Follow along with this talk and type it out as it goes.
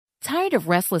Tired of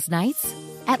restless nights?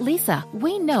 At Leesa,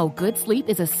 we know good sleep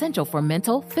is essential for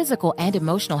mental, physical, and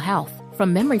emotional health.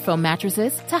 From memory foam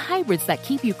mattresses to hybrids that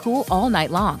keep you cool all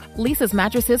night long, Leesa's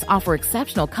mattresses offer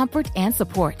exceptional comfort and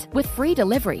support with free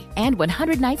delivery and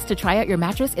 100 nights to try out your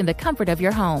mattress in the comfort of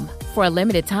your home. For a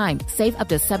limited time, save up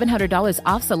to $700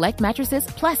 off select mattresses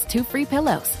plus 2 free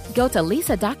pillows. Go to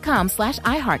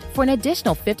leesa.com/iHeart for an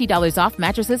additional $50 off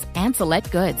mattresses and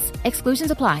select goods.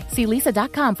 Exclusions apply. See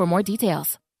leesa.com for more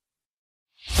details.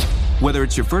 Whether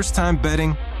it's your first time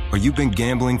betting or you've been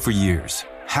gambling for years,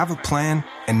 have a plan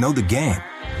and know the game.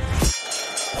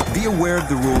 Be aware of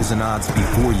the rules and odds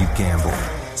before you gamble.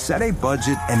 Set a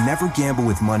budget and never gamble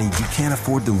with money you can't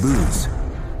afford to lose.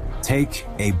 Take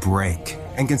a break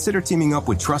and consider teaming up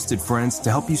with trusted friends to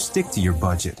help you stick to your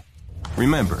budget.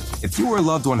 Remember, if you or a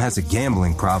loved one has a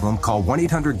gambling problem, call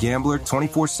 1-800-GAMBLER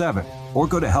 24/7 or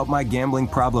go to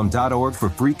helpmygamblingproblem.org for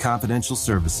free confidential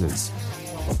services.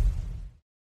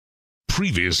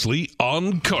 Previously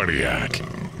on Cardiac.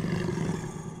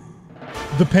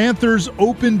 The Panthers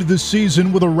opened the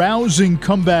season with a rousing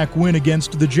comeback win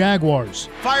against the Jaguars.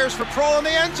 Fires for Kroll in the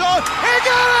end zone. He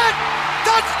got it!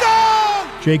 Touchdown!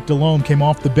 Jake Delhomme came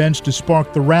off the bench to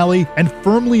spark the rally and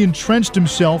firmly entrenched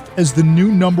himself as the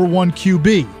new number 1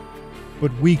 QB.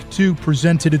 But Week 2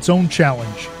 presented its own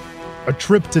challenge. A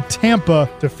trip to Tampa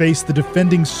to face the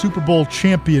defending Super Bowl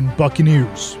champion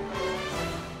Buccaneers.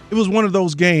 It was one of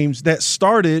those games that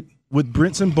started with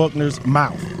Brenson Buckner's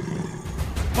mouth.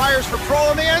 Fires for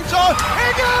Kroll in the end zone. He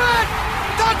got it!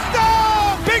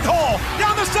 Touchdown! Big hole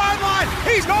down the sideline.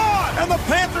 He's gone! And the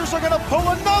Panthers are going to pull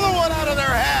another one out of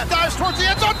their hat. Dives towards the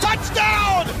end zone.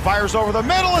 Touchdown! Fires over the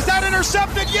middle. Is that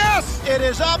intercepted? Yes! It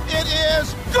is up. It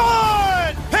is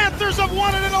good! Panthers have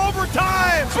won it in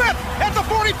overtime. Smith at the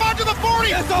 45 to the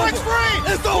 40. Breaks free.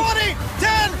 It's 20,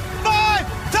 10, 5.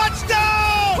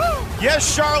 Touchdown! Woo!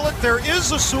 Yes, Charlotte, there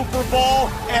is a Super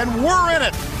Bowl, and we're in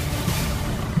it.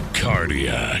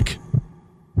 Cardiac.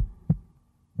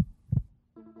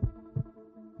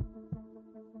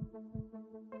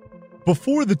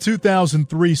 Before the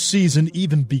 2003 season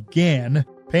even began,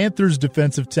 Panthers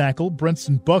defensive tackle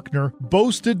Brenson Buckner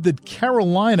boasted that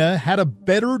Carolina had a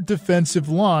better defensive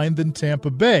line than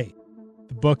Tampa Bay.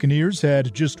 The Buccaneers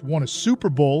had just won a Super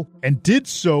Bowl and did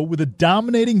so with a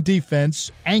dominating defense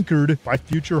anchored by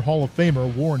future Hall of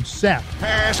Famer Warren Sapp.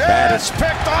 Pass, and it's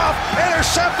picked off,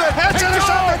 intercepted, it's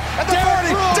intercepted at the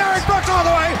 40. Derek Brooks all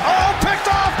the way, all picked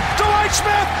off. Dwight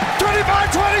Smith,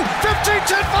 25-20,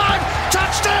 15-10-5,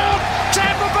 touchdown,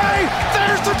 Tampa Bay,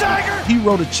 there's the dagger. He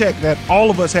wrote a check that all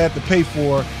of us had to pay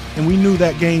for, and we knew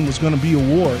that game was going to be a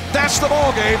war. That's the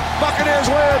ball game. Buccaneers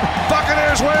win.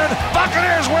 Buccaneers win.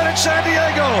 Buccaneers win in San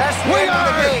Diego. We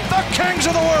are the kings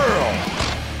of the world.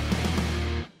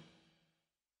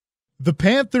 The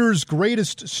Panthers'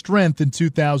 greatest strength in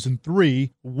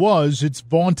 2003 was its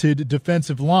vaunted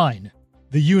defensive line.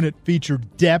 The unit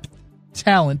featured depth,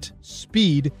 talent,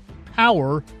 speed,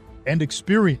 power, and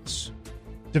experience.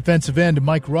 Defensive end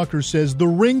Mike Rucker says the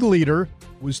ringleader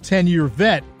was 10-year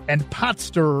vet and pot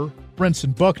stirrer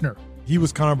Brenson Buckner. He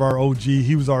was kind of our OG.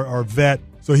 He was our vet.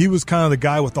 So he was kind of the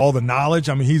guy with all the knowledge.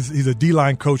 I mean, he's a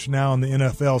D-line coach now in the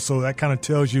NFL, so that kind of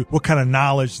tells you what kind of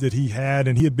knowledge that he had,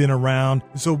 and he had been around.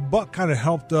 So Buck kind of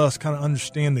helped us kind of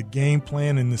understand the game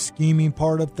plan and the scheming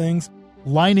part of things.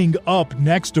 Lining up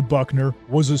next to Buckner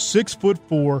was a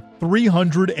 6'4",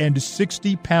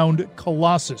 360-pound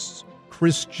colossus,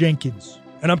 Chris Jenkins.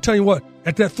 And I'm telling you what,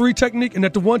 at that 3 technique and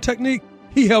at the 1 technique,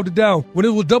 he held it down. When it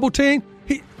was double team,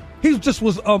 he just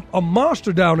was a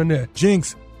monster down in there.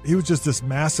 Jinx, he was just this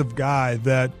massive guy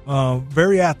that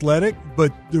very athletic,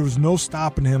 but there was no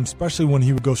stopping him, especially when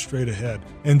he would go straight ahead.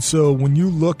 And so when you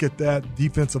look at that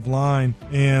defensive line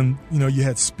and, you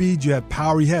had speed, you had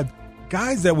power, you had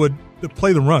guys that would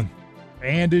play the run.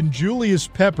 And in Julius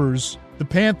Peppers, the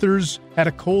Panthers had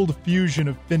a cold fusion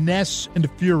of finesse and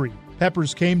fury.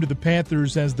 Peppers came to the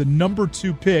Panthers as the number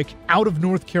 2 pick out of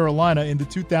North Carolina in the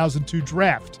 2002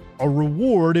 draft, a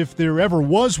reward, if there ever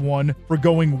was one, for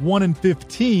going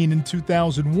 1-15 in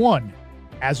 2001.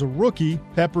 As a rookie,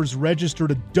 Peppers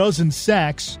registered 12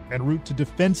 sacks en route to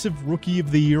Defensive Rookie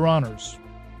of the Year honors.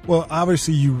 Well,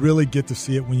 obviously you really get to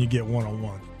see it when you get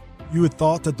one-on-one. You had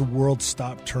thought that the world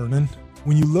stopped turning.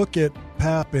 When you look at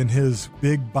Pep and his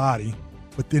big body,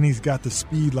 but then he's got the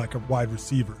speed like a wide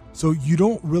receiver. So you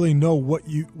don't really know what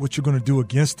you're going to do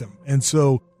against him. And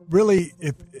so really,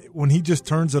 when he just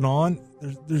turns it on,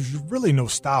 there's really no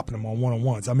stopping him on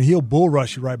one-on-ones. I mean, he'll bull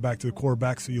rush you right back to the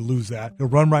quarterback, so you lose that. He'll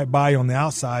run right by you on the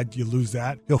outside, you lose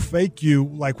that. He'll fake you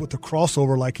like with the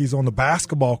crossover, like he's on the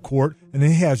basketball court, and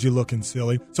then he has you looking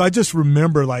silly. So I just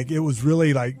remember, like, it was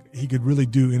really like he could really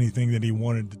do anything that he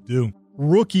wanted to do.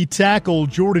 Rookie tackle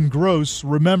Jordan Gross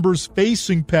remembers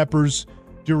facing Peppers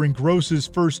during Gross's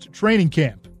first training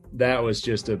camp. That was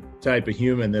just a type of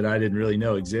human that I didn't really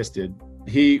know existed.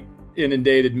 He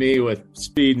inundated me with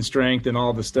speed and strength and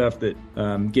all the stuff that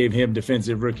gave him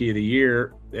Defensive Rookie of the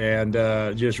Year, and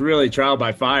just really trial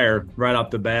by fire right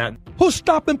off the bat. Who's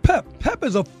stopping Pep? Pep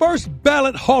is a first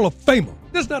ballot Hall of Famer.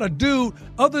 There's not a dude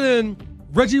other than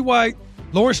Reggie White,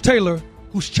 Lawrence Taylor,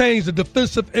 who's changed the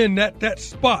defensive end, that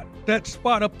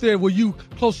spot up there where you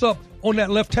close up on that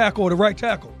left tackle or the right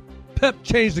tackle. Pep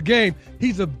changed the game.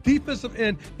 He's a defensive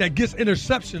end that gets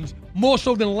interceptions more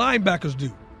so than linebackers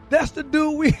do. That's the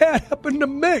dude we had up in the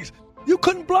mix. You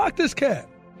couldn't block this cat.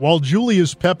 While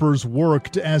Julius Peppers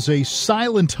worked as a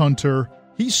silent hunter,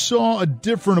 he saw a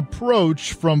different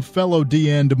approach from fellow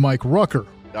D-end Mike Rucker.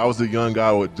 I was a young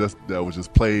guy that would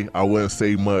just play. I wouldn't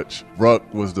say much.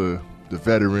 Ruck was the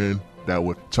veteran that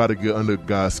would try to get under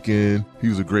guys' skin. He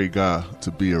was a great guy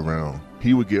to be around.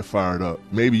 He would get fired up.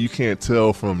 Maybe you can't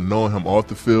tell from knowing him off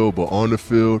the field, but on the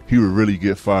field, he would really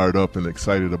get fired up and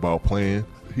excited about playing.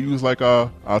 He was like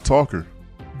our talker.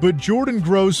 But Jordan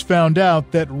Gross found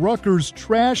out that Rucker's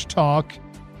trash talk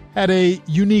had a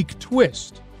unique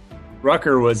twist.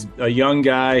 Rucker was a young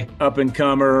guy,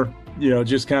 up-and-comer,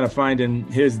 just kind of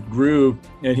finding his groove,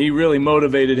 and he really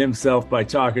motivated himself by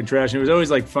talking trash. And it was always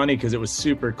like funny because it was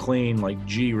super clean, like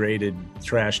G-rated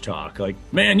trash talk. Like,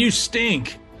 man, you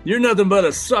stink. You're nothing but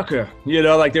a sucker.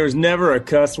 Like there was never a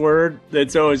cuss word.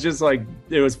 And so it was just like,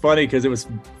 it was funny because it was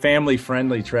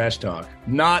family-friendly trash talk.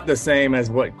 Not the same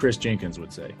as what Chris Jenkins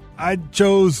would say. I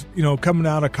chose, coming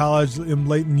out of college in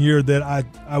late in the year that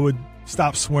I would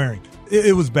stop swearing.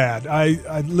 It was bad.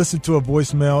 I listened to a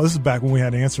voicemail. This is back when we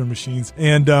had answering machines.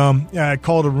 And I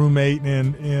called a roommate,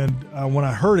 and when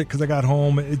I heard it, because I got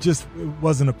home, it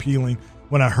wasn't appealing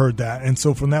when I heard that. And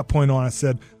so from that point on, I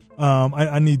said,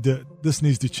 this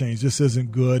needs to change. This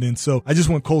isn't good. And so I just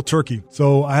went cold turkey.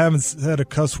 So I haven't said a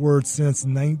cuss word since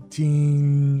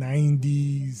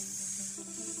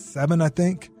 1997, I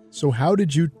think. So how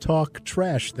did you talk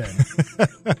trash then?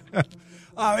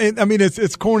 I mean,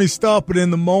 it's corny stuff, but in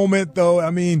the moment, though,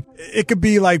 I mean, it could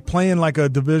be like playing like a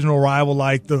divisional rival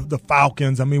like the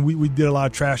Falcons. I mean, we did a lot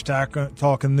of trash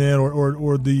talking then,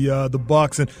 or the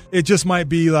Bucks, and it just might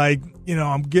be like,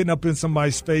 I'm getting up in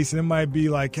somebody's face, and it might be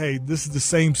like, hey, this is the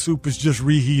same soup, it's just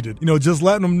reheated. Just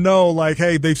letting them know, like,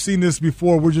 hey, they've seen this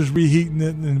before, we're just reheating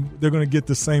it, and they're going to get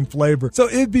the same flavor. So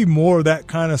it'd be more of that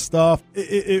kind of stuff.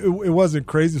 It wasn't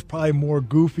crazy. It's probably more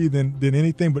goofy than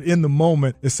anything, but in the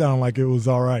moment, it sounded like it was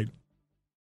all right.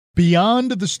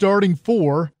 Beyond the starting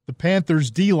four, the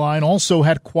Panthers' D-line also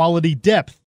had quality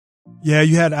depth. Yeah,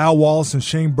 you had Al Wallace and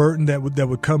Shane Burton that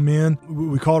would come in.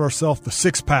 We called ourselves the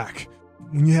six-pack.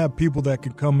 When you have people that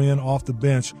can come in off the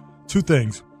bench, two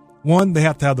things. One, they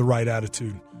have to have the right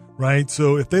attitude, right?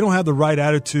 So if they don't have the right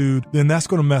attitude, then that's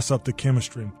going to mess up the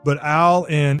chemistry. But Al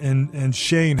and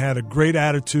Shane had a great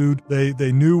attitude.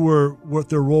 They knew what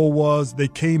their role was. They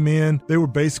came in. They were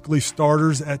basically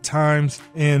starters at times.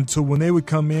 And so when they would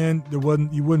come in, you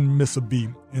wouldn't miss a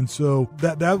beat. And so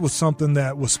that was something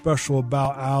that was special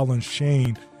about Al and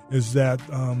Shane, is that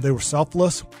they were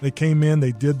selfless. They came in,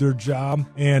 they did their job,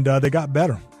 and they got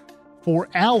better. For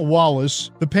Al Wallace,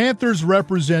 the Panthers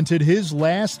represented his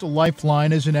last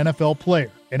lifeline as an NFL player.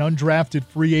 An undrafted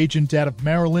free agent out of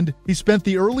Maryland, he spent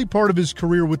the early part of his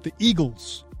career with the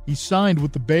Eagles. He signed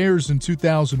with the Bears in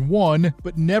 2001,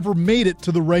 but never made it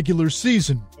to the regular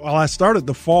season. Well, I started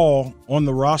the fall on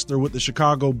the roster with the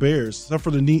Chicago Bears.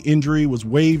 Suffered a knee injury, was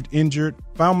waived injured,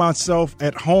 found myself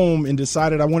at home and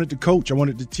decided I wanted to coach. I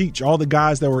wanted to teach. All the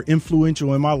guys that were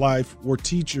influential in my life were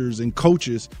teachers and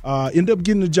coaches. Ended up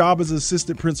getting a job as an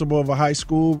assistant principal of a high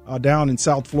school down in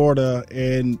South Florida,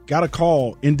 and got a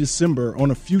call in December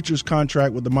on a futures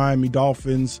contract with the Miami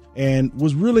Dolphins, and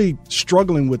was really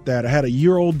struggling with that. I had a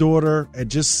year-old daughter, had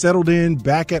just settled in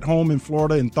back at home in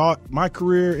Florida, and thought my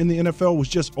career in the NFL was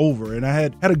just over. And I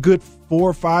had a good 4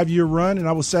 or 5 year run, and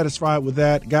I was satisfied with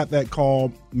that. Got that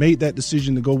call, made that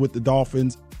decision to go with the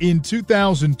Dolphins. In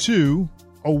 2002,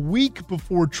 a week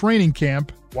before training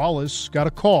camp, Wallace got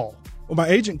a call. Well, my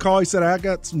agent called. He said, I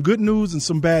got some good news and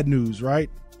some bad news, right?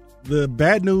 The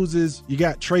bad news is you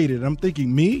got traded. And I'm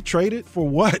thinking, me? Traded for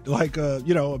what? Like a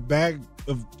bag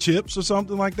of chips or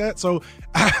something like that? So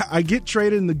I get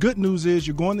traded, and the good news is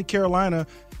you're going to Carolina.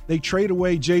 They trade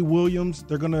away Jay Williams.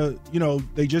 They're going to,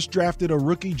 they just drafted a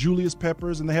rookie, Julius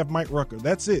Peppers, and they have Mike Rucker.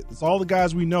 That's it. That's all the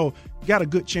guys we know. You got a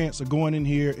good chance of going in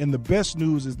here. And the best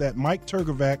news is that Mike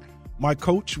Turkovac, my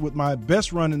coach with my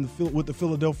best run with the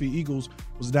Philadelphia Eagles,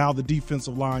 was now the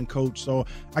defensive line coach. So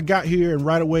I got here, and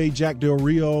right away, Jack Del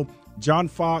Rio, John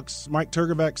Fox, Mike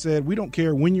Turkovac said, we don't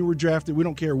care when you were drafted. We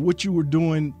don't care what you were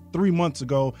doing 3 months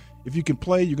ago. If you can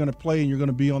play, you're going to play, and you're going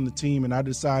to be on the team. And I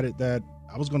decided that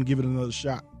I was going to give it another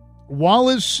shot.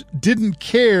 Wallace didn't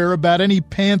care about any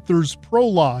Panthers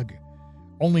prologue,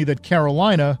 only that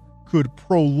Carolina could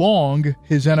prolong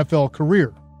his NFL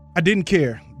career. I didn't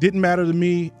care. Didn't matter to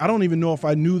me. I don't even know if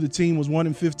I knew the team was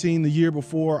 1-15 the year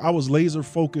before. I was laser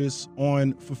focused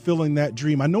on fulfilling that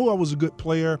dream. I know I was a good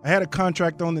player. I had a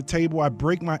contract on the table. I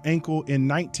break my ankle in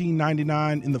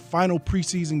 1999 in the final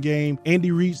preseason game. Andy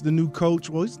Reid's the new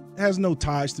coach. Well, he has no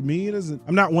ties to me.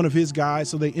 I'm not one of his guys,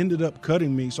 so they ended up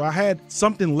cutting me. So I had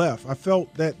something left. I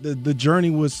felt that the journey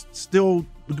was still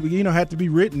had to be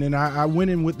written, and I went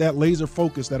in with that laser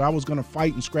focus that I was going to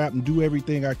fight and scrap and do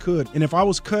everything I could. And if I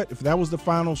was cut, if that was the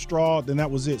final straw, then that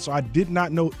was it. So I did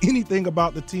not know anything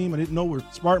about the team. I didn't know where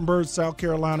Spartanburg, South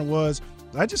Carolina was.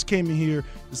 I just came in here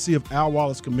to see if Al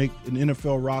Wallace could make an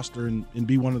NFL roster and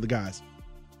be one of the guys.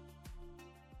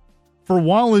 For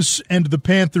Wallace and the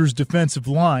Panthers' defensive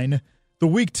line, the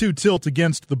Week 2 tilt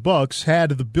against the Bucs had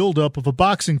the buildup of a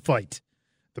boxing fight.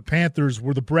 The Panthers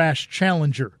were the brash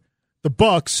challenger. The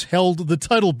Bucs held the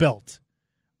title belt.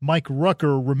 Mike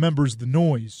Rucker remembers the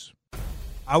noise.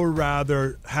 I would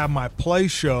rather have my play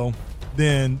show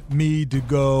than me to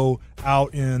go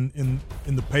out in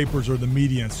the papers or the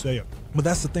media and say it. But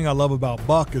that's the thing I love about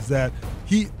Buck is that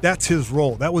that's his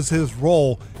role. That was his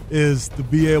role, is to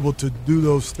be able to do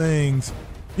those things.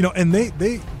 And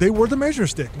they were the measuring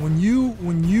stick. When you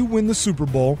win the Super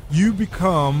Bowl, you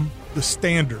become the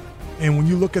standard. And when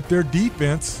you look at their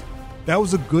defense, that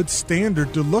was a good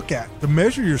standard to look at, to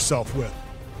measure yourself with.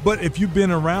 But if you've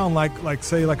been around like a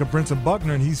Brinson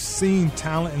Buckner, and he's seen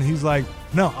talent, and he's like,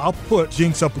 no, I'll put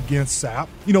Jinx up against Sapp.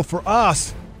 For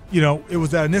us, it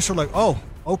was that initial oh,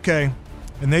 okay.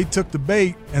 And they took the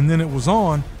bait, and then it was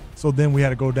on. So then we had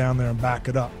to go down there and back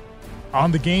it up.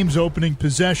 On the game's opening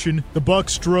possession, the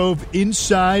Bucs drove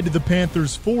inside the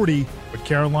Panthers' 40, but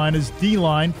Carolina's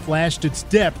D-line flashed its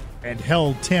depth and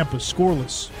held Tampa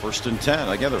scoreless. 1st and 10.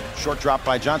 Again, a short drop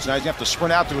by Johnson. Now he's going to have to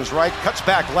sprint out to his right. Cuts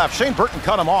back left. Shane Burton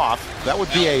cut him off. That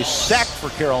would be a sack for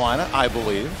Carolina, I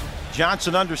believe.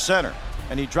 Johnson under center.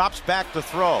 And he drops back to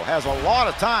throw. Has a lot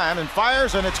of time and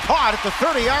fires, and it's caught at the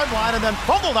 30-yard line and then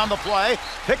fumbled on the play.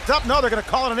 Picked up. No, they're going to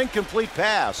call it an incomplete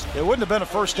pass. It wouldn't have been a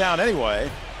first down anyway.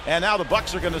 And now the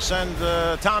Bucs are going to send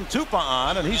Tom Tupa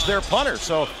on, and he's their punter.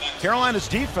 So Carolina's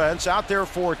defense out there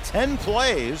for 10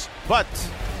 plays, but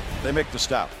they make the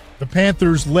stop. The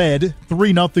Panthers led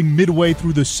 3-0 midway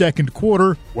through the second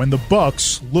quarter when the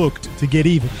Bucs looked to get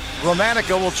even.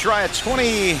 Romanica will try a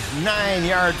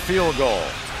 29-yard field goal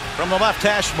from the left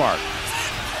hash mark.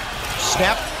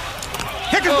 Snap.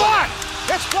 Kick is blocked.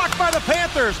 It's blocked by the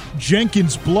Panthers.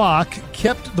 Jenkins' block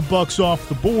kept the Bucs off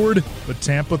the board, but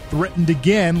Tampa threatened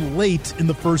again late in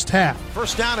the first half.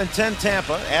 First down and 10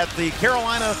 Tampa at the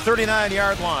Carolina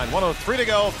 39-yard line. 1:03 to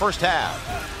go, first half.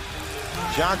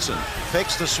 Johnson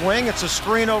takes the swing. It's a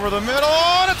screen over the middle,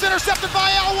 and it's intercepted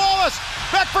by Al Wallace.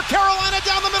 Back for Carolina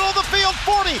down the middle of the field.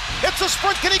 40. It's a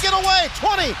sprint. Can he get away?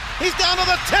 20. He's down to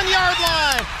the 10-yard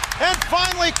line and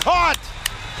finally caught.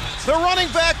 The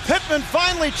running back, Pittman,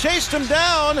 finally chased him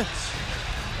down,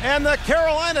 and the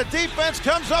Carolina defense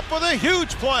comes up with a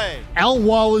huge play. Al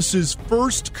Wallace's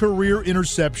first career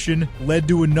interception led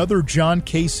to another John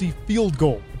Casey field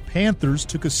goal. The Panthers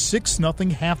took a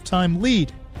 6-0 halftime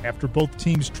lead. After both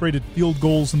teams traded field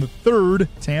goals in the third,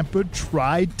 Tampa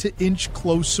tried to inch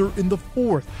closer in the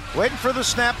fourth. Waiting for the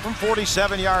snap from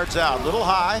 47 yards out. Little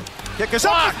high. Kick is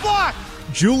up. Blocked.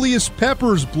 Julius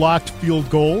Peppers' blocked field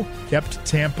goal kept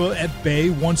Tampa at bay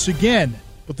once again,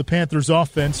 but the Panthers'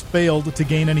 offense failed to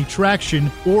gain any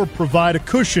traction or provide a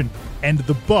cushion, and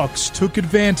the Bucs took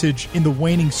advantage in the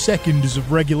waning seconds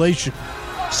of regulation.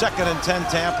 2nd and 10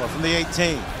 Tampa from the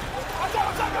 18.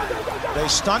 They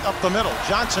stunt up the middle.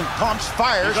 Johnson pumps,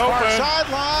 fires, far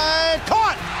sideline,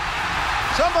 caught!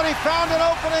 Somebody found an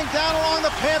opening down along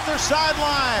the Panther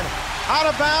sideline. Out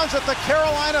of bounds at the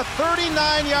Carolina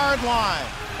 39-yard line.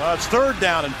 It's 3rd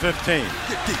down and 15.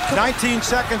 19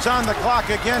 seconds on the clock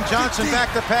again. Johnson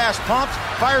back to pass, pumps,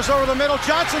 fires over the middle.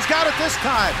 Johnson's got it this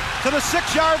time to the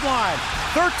 6-yard line.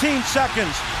 13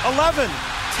 seconds, 11,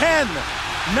 10,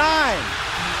 9,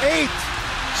 8,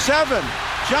 7.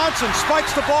 Johnson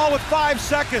spikes the ball with 5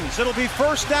 seconds. It'll be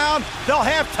first down. They'll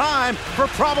have time for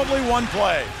probably one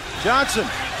play. Johnson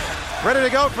ready to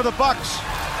go for the Bucks.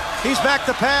 He's back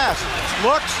to pass.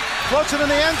 Looks, floats it in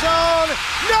the end zone.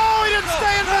 No, he didn't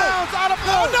stay in bounds. Out of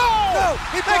bounds. No!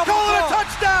 They call it a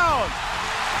touchdown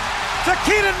to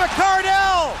Keenan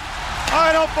McCardell.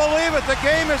 I don't believe it. The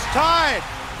game is tied.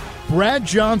 Brad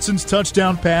Johnson's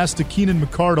touchdown pass to Keenan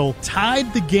McCardell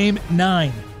tied the game at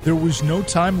 9. There was no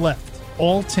time left.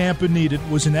 All Tampa needed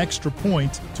was an extra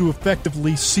point to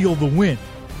effectively seal the win.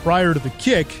 Prior to the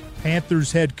kick,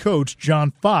 Panthers head coach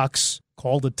John Fox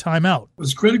called a timeout. It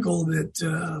was critical that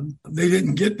they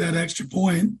didn't get that extra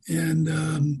point,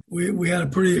 and we had a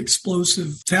pretty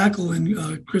explosive tackle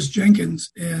in Chris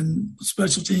Jenkins, and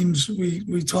special teams,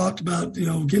 we talked about,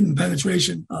 getting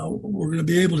penetration. We're going to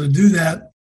be able to do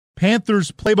that. Panthers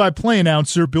play-by-play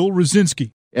announcer Bill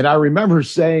Rosinski. And I remember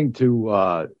saying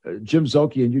to Jim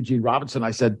Zoki and Eugene Robinson,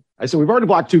 I said, we've already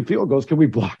blocked 2 field goals. Can we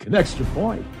block an extra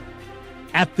point?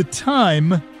 At the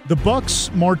time, the Bucks'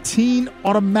 Martin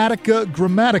Automatica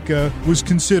Grammatica was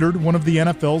considered one of the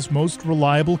NFL's most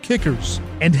reliable kickers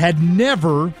and had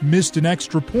never missed an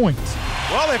extra point.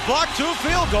 Well, they blocked 2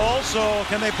 field goals, so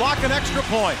can they block an extra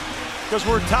point? Because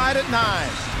we're tied at 9.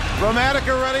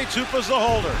 Grammatica ready, Tupa's the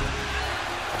holder.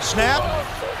 Snap.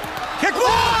 Kick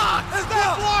block! It's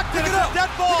not blocked. It's a dead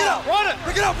ball. Pick it up. Run it.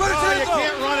 Pick it up. Run it. Oh, you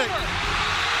can't run it.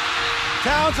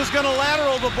 Towns is going to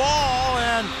lateral the ball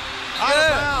and out of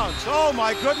bounds. Oh,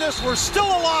 my goodness. We're still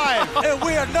alive. And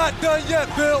we are not done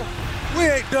yet, Bill. We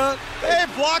ain't done. They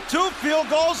blocked 2 field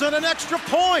goals and an extra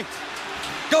point.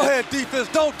 Go ahead, defense.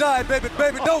 Don't die, baby.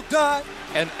 Baby, don't die.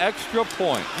 An extra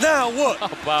point. Now what? How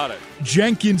about it?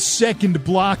 Jenkins' second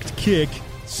blocked kick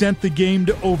sent the game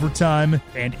to overtime,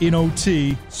 and in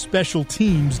OT, special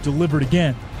teams delivered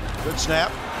again. Good snap.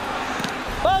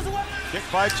 Kick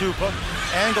by Tupa.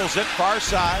 Angles it far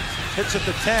side. Hits at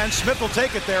the 10. Smith will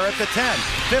take it there at the 10.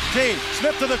 15.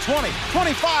 Smith to the 20.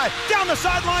 25. Down the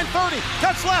sideline. 30.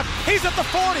 Cuts left. He's at the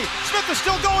 40. Smith is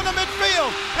still going to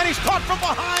midfield. And he's caught from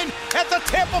behind at the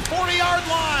Tampa 40-yard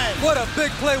line. What a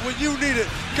big play when you need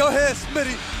it. Go ahead,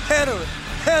 Smitty. Handle it.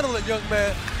 Handle it, young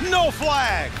man. No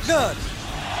flags. None.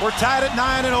 We're tied at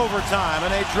 9 in overtime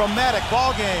in a dramatic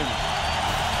ball game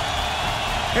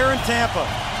here in Tampa.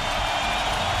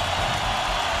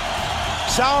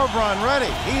 Sauerbrunn ready.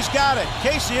 He's got it.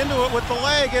 Casey into it with the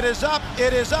leg. It is up.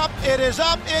 It is up. It is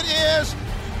up. It is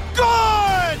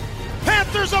good.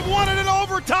 Panthers have won it in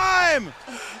overtime.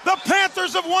 The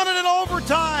Panthers have won it in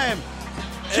overtime.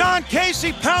 John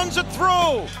Casey pounds it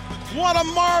through. What a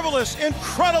marvelous,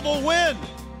 incredible win.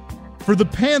 For the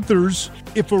Panthers,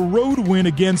 if a road win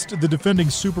against the defending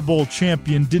Super Bowl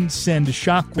champion didn't send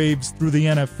shockwaves through the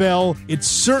NFL, it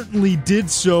certainly did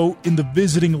so in the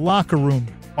visiting locker room.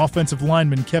 Offensive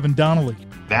lineman Kevin Donnelly.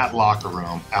 That locker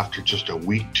room, after just a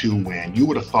Week 2 win, you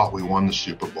would have thought we won the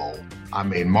Super Bowl. I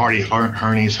mean, Marty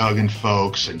Herney's hugging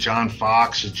folks, and John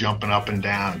Fox is jumping up and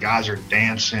down. Guys are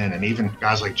dancing, and even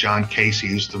guys like John Casey,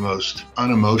 who's the most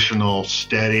unemotional,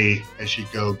 steady as you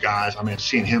go guys. I mean,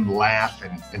 seeing him laugh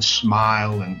and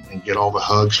smile and get all the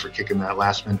hugs for kicking that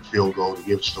last-minute field goal to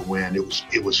give us the win,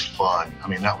 it was fun. I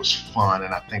mean, that was fun,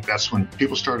 and I think that's when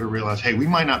people started to realize, hey, we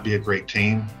might not be a great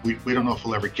team. We don't know if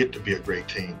we'll ever get to be a great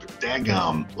team, but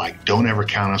daggum, don't ever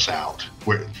count us out.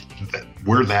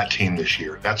 We're that team this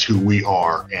year. That's who we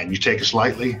are. And you take us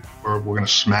lightly, we're going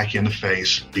to smack you in the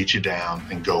face, beat you down,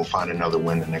 and go find another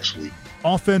win the next week.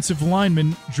 Offensive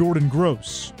lineman Jordan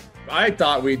Gross. I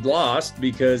thought we'd lost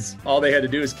because all they had to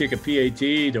do was kick a PAT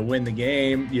to win the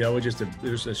game.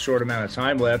 There's a short amount of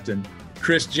time left, and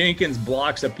Chris Jenkins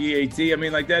blocks a PAT. I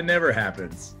mean, that never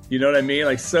happens. You know what I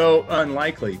mean? So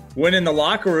unlikely. Went in the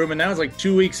locker room, and now it's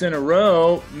 2 weeks in a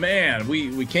row. Man,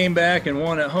 we came back and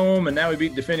won at home, and now we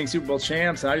beat defending Super Bowl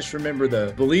champs. And I just remember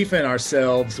the belief in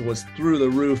ourselves was through the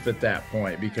roof at that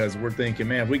point because we're thinking,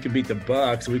 man, if we can beat the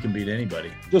Bucs, we can beat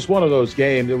anybody. Just one of those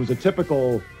games. It was a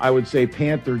typical, I would say,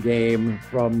 Panther game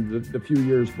from the few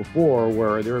years before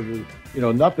where there was,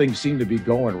 nothing seemed to be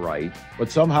going right, but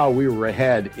somehow we were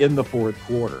ahead in the fourth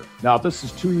quarter. Now, if this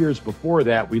is 2 years before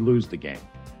that, we lose the game.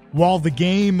 While the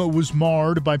game was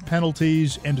marred by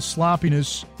penalties and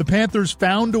sloppiness, the Panthers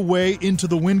found a way into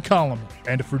the win column.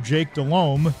 And for Jake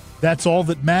Delhomme, that's all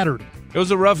that mattered. It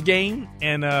was a rough game,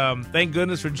 and thank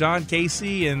goodness for John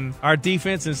Casey and our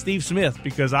defense and Steve Smith,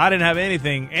 because I didn't have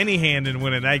any hand in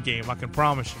winning that game, I can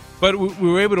promise you. But we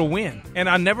were able to win. And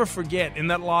I'll never forget, in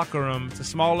that locker room, it's a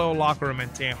small little locker room in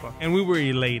Tampa, and we were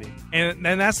elated. And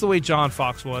that's the way John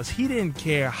Fox was. He didn't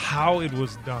care how it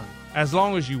was done. as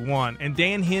long as you won. And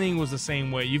Dan Henning was the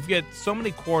same way. You've got so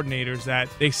many coordinators that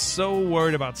they so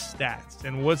worried about stats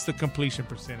and what's the completion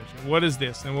percentage and what is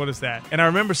this and what is that. And I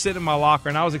remember sitting in my locker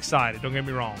and I was excited, don't get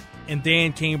me wrong. And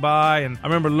Dan came by and I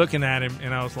remember looking at him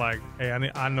and I was like, hey,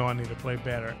 I know I need to play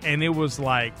better. And it was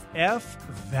like, F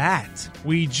that.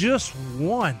 We just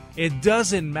won. It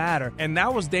doesn't matter. And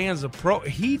that was Dan's approach.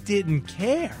 He didn't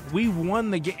care. We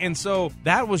won the game. And so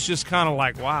that was just kind of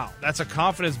like, wow, that's a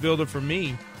confidence builder for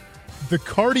me. The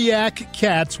Cardiac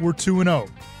Cats were 2-0.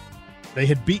 They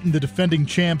had beaten the defending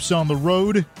champs on the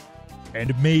road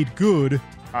and made good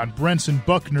on Brenson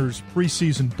Buckner's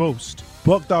preseason boast.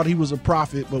 Buck thought he was a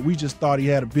prophet, but we just thought he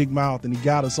had a big mouth, and he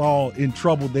got us all in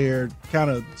trouble there, kind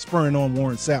of spurring on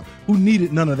Warren Sapp, who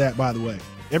needed none of that, by the way.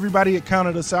 Everybody had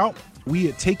counted us out. We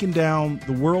had taken down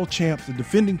the world champs, the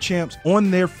defending champs,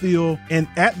 on their field, and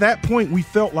at that point, we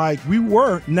felt like we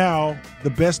were now the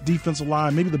best defensive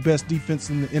line, maybe the best defense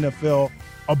in the NFL.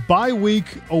 A bye week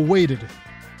awaited,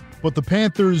 but the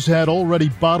Panthers had already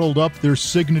bottled up their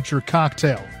signature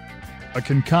cocktail, a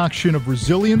concoction of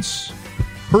resilience,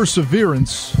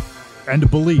 perseverance, and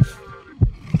belief.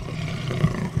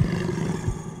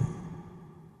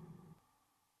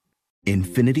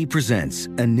 Infiniti presents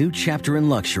a new chapter in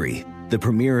luxury, the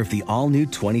premiere of the all-new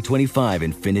 2025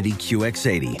 Infiniti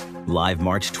QX80, live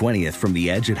March 20th from the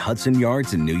Edge at Hudson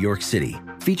Yards in New York City,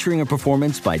 featuring a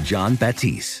performance by John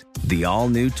Batiste. The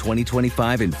all-new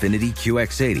 2025 Infiniti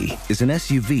QX80 is an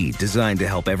SUV designed to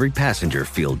help every passenger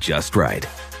feel just right.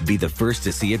 Be the first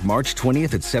to see it March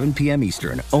 20th at 7 p.m.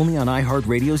 Eastern, only on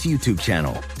iHeartRadio's YouTube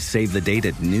channel. Save the date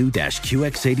at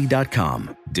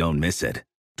new-QX80.com. Don't miss it.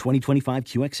 2025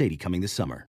 QX80 coming this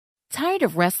summer. Tired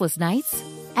of restless nights?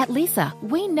 At Leesa,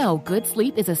 we know good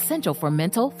sleep is essential for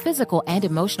mental, physical, and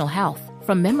emotional health.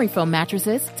 From memory foam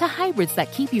mattresses to hybrids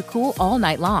that keep you cool all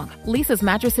night long, Leesa's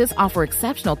mattresses offer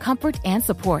exceptional comfort and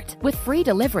support with free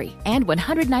delivery and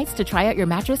 100 nights to try out your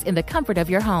mattress in the comfort of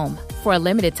your home. For a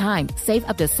limited time, save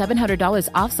up to $700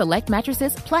 off select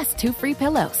mattresses plus 2 free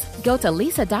pillows. Go to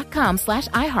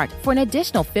leesa.com/iHeart for an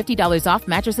additional $50 off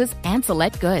mattresses and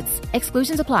select goods.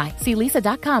 Exclusions apply. See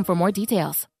leesa.com for more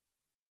details.